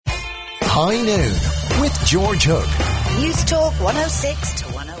High Noon with George Hook. News Talk 106 to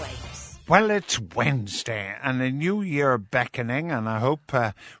 108. Well, it's Wednesday and a new year beckoning, and I hope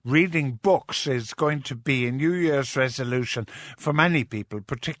reading books is going to be a New Year's resolution for many people,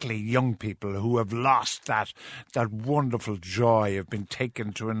 particularly young people who have lost that wonderful joy of being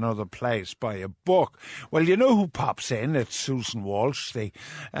taken to another place by a book. Well, you know who pops in? It's Susan Walsh, the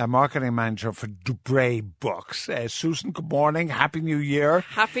marketing manager for Dubray Books. Susan, good morning. Happy New Year.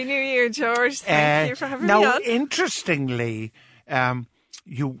 Happy New Year, George. Thank you for having me on. Now, interestingly,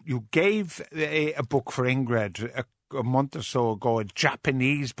 you gave a book for Ingrid a month or so ago, a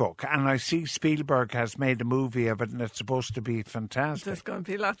Japanese book, and I see Spielberg has made a movie of it, and it's supposed to be fantastic. There's going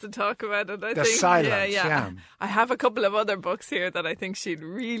to be lots to talk about it, I The think. Silence, yeah. I have a couple of other books here that I think she'd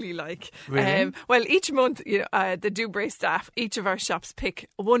really like. Really? Well, each month, the Dubray staff, each of our shops pick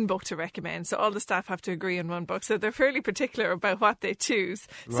one book to recommend, so all the staff have to agree on one book, so they're fairly particular about what they choose.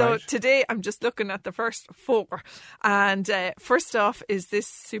 Right. So today I'm just looking at the first four, and first off is this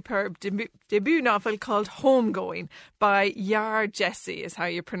superb debut novel called Homegoing by Yar Jessie, is how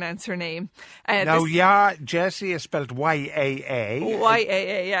you pronounce her name. Now, Yar Jessie is spelled Y-A-A.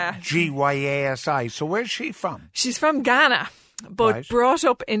 Y-A-A, yeah. G-Y-A-S-I. So where's she from? She's from Ghana, but Right. brought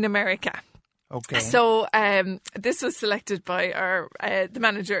up in America. Okay. So this was selected by our the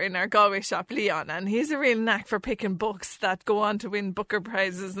manager in our Galway shop, Leon, and he's a real knack for picking books that go on to win Booker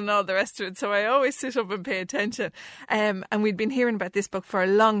Prizes and all the rest of it. So I always sit up and pay attention. And we'd been hearing about this book for a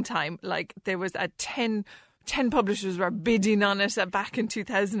long time. Like, there was 10 publishers were bidding on it back in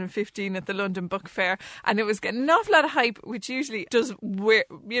 2015 at the London Book Fair, and it was getting an awful lot of hype, which usually does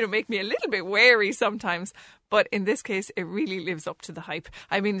make me a little bit wary sometimes. But in this case, it really lives up to the hype.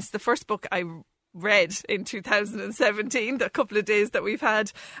 I mean, it's the first book I read in 2017, the couple of days that we've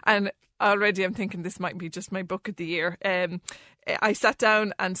had, and already I'm thinking this might be just my book of the year. I sat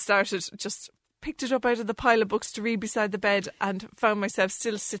down and picked it up out of the pile of books to read beside the bed and found myself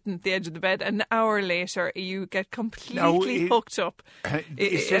still sitting at the edge of the bed. An hour later, you get completely hooked up.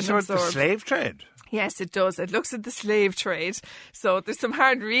 Is this about the slave trade? Yes, it does. It looks at the slave trade. So there's some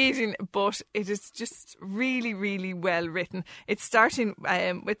hard reading, but it is just really, really well written. It's starting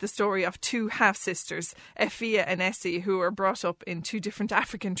with the story of two half-sisters, Effia and Essie, who were brought up in two different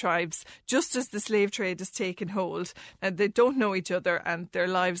African tribes just as the slave trade has taken hold. Now, they don't know each other and their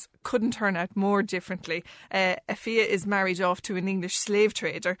lives couldn't turn out more differently. Effia is married off to an English slave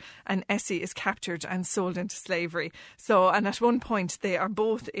trader and Essie is captured and sold into slavery. And at one point they are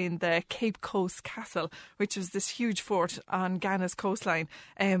both in the Cape Coast Castle, which was this huge fort on Ghana's coastline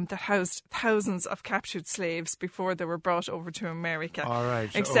that housed thousands of captured slaves before they were brought over to America. All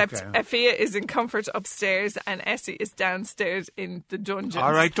right. Except okay. Effia is in comfort upstairs and Essie is downstairs in the dungeons.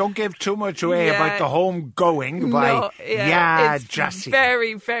 All right, don't give too much away about the Homegoing by it's Jessie.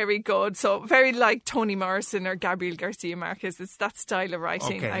 very, very good. So very like Toni Morrison or Gabriel Garcia Marquez. It's that style of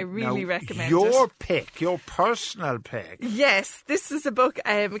writing. Okay. I really recommend your it. pick, your personal pick. Yes, this is a book.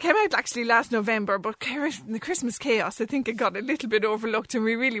 It came out actually last November, but in the Christmas chaos, I think it got a little bit overlooked, and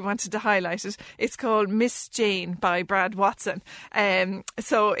we really wanted to highlight it. It's called Miss Jane by Brad Watson.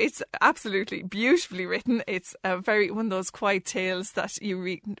 So it's absolutely beautifully written. It's one of those quiet tales that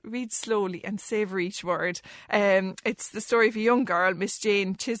you read slowly and savour each word. It's the story of a young girl, Miss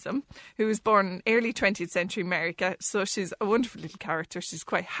Jane Chisholm, who was born in early 20th century America. So she's a wonderful little character. She's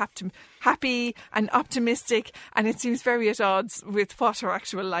quite happy and optimistic, and it seems very at odds with what her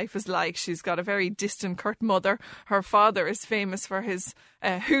actual life is like. She's got a very distant, curt mother. Her father is famous for his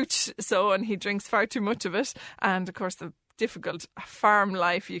hooch, and he drinks far too much of it. And of course, the difficult farm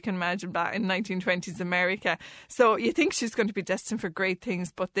life you can imagine back in 1920s America. So you think she's going to be destined for great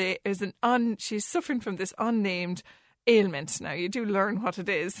things, but she's suffering from this unnamed ailment. Now, you do learn what it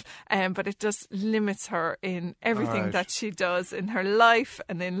is, but it just limits her in everything that she does in her life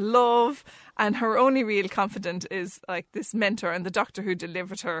and in love. And her only real confidant is like this mentor and the doctor who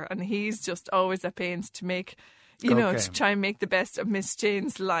delivered her, and he's just always at pains to make to try and make the best of Miss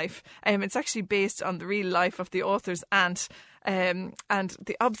Jane's life. It's actually based on the real life of the author's aunt, and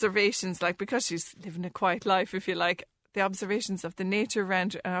the observations, like, because she's living a quiet life, if you like, the observations of the nature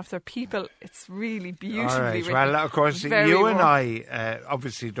around and of their people, it's really beautifully written. Well, of course, Very you warm. and I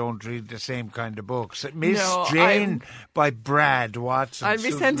obviously don't read the same kind of books. Miss No, Jane by Brad Watson. I'll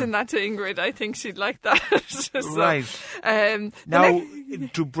be sending that to Ingrid. I think she'd like that. Right. Now,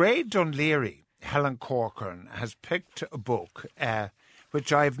 Dubray Dunleary, Helen Corcoran, has picked a book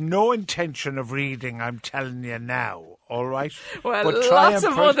which I have no intention of reading, I'm telling you now, all right? Well, lots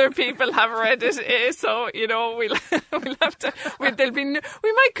of other people have read it, so, we'll have to...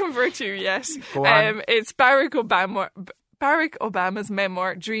 we might convert you, yes. Go on. It's Barack Barack Obama's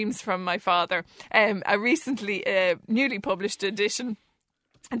memoir, Dreams from My Father, a recently newly published edition.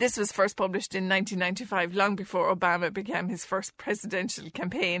 And this was first published in 1995, long before Obama began his first presidential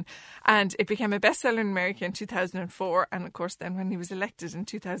campaign. And it became a bestseller in America in 2004. And of course, then when he was elected in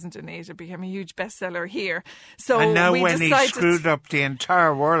 2008, it became a huge bestseller here. So and now when he screwed up the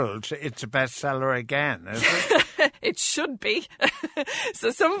entire world, it's a bestseller again, is it? It should be.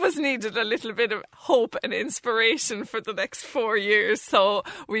 So some of us needed a little bit of hope and inspiration for the next 4 years. So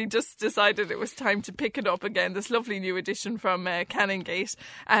we just decided it was time to pick it up again. This lovely new edition from Canongate.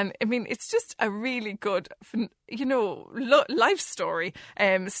 And I mean, it's just a really good, life story.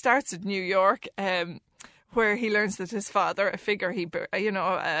 Starts at New York, where he learns that his father, a figure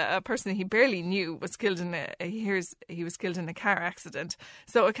a person he barely knew, was killed in he was killed in a car accident.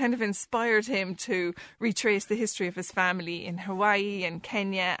 So it kind of inspired him to retrace the history of his family in Hawaii and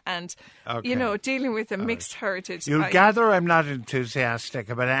Kenya, and dealing with a mixed heritage. You'll gather I'm not enthusiastic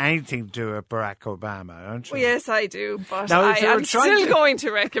about anything to do with Barack Obama, aren't you? Well, yes, I do, but now, I am still going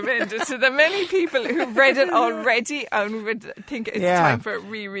to recommend it to the many people who've read it already and would think it's time for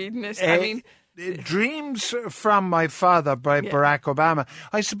rereading it. I mean, Dreams from My Father by Barack Obama.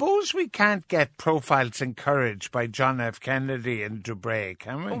 I suppose we can't get Profiles in Courage by John F. Kennedy and Dubray,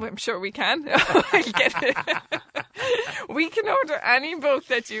 can we? Oh, I'm sure we can. I'll get it. We can order any book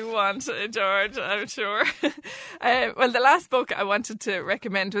that you want, George, I'm sure. Well, the last book I wanted to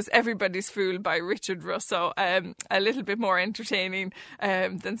recommend was Everybody's Fool by Richard Russo. A little bit more entertaining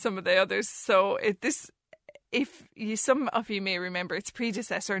than some of the others. So some of you may remember its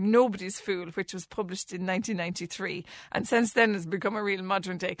predecessor, Nobody's Fool, which was published in 1993, and since then has become a real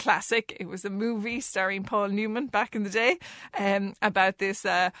modern day classic. It was a movie starring Paul Newman back in the day, about this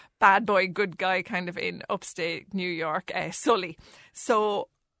bad boy, good guy kind of in upstate New York, Sully. So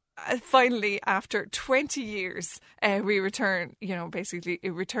finally, after 20 years, we return, basically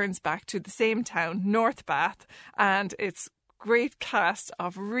it returns back to the same town, North Bath, and it's great cast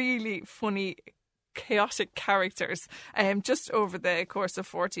of really funny, chaotic characters just over the course of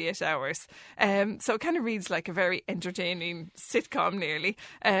 48 hours. So it kind of reads like a very entertaining sitcom nearly,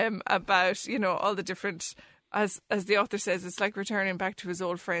 about, all the different, as the author says, it's like returning back to his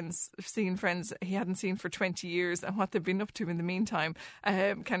old friends, seeing friends he hadn't seen for 20 years and what they've been up to in the meantime.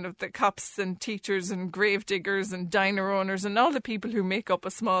 Kind of the cops and teachers and grave diggers and diner owners and all the people who make up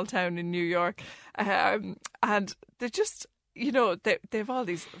a small town in New York. And they're just, they've all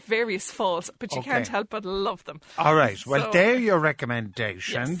these various faults, but you can't help but love them. All right. Well, there are your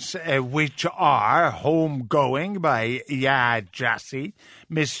recommendations, which are Homegoing by Jassy,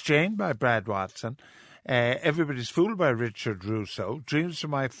 Miss Jane by Brad Watson, Everybody's Fool by Richard Russo, Dreams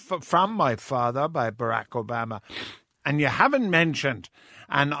from My Father by Barack Obama. And you haven't mentioned,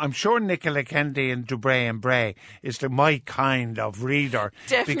 and I'm sure Nicola Kennedy and Dubray and Bray is my kind of reader.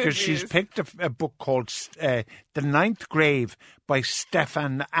 Definitely because she's picked a book called The Ninth Grave by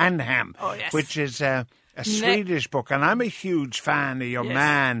Stefan Anham, which is a Swedish book. And I'm a huge fan of your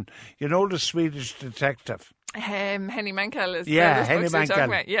man, the Swedish detective. Henny Mankell is Henny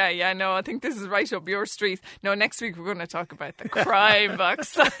Mankell. Yeah, no, I think this is right up your street. No, next week we're going to talk about the crime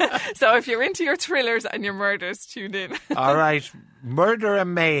box. So if you're into your thrillers and your murders, tune in. All right, Murder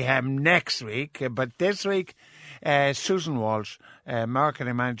and Mayhem next week, but this week, Susan Walsh,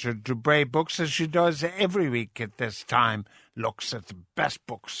 marketing manager, Dubray Books, as she does every week at this time, looks at the best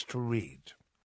books to read.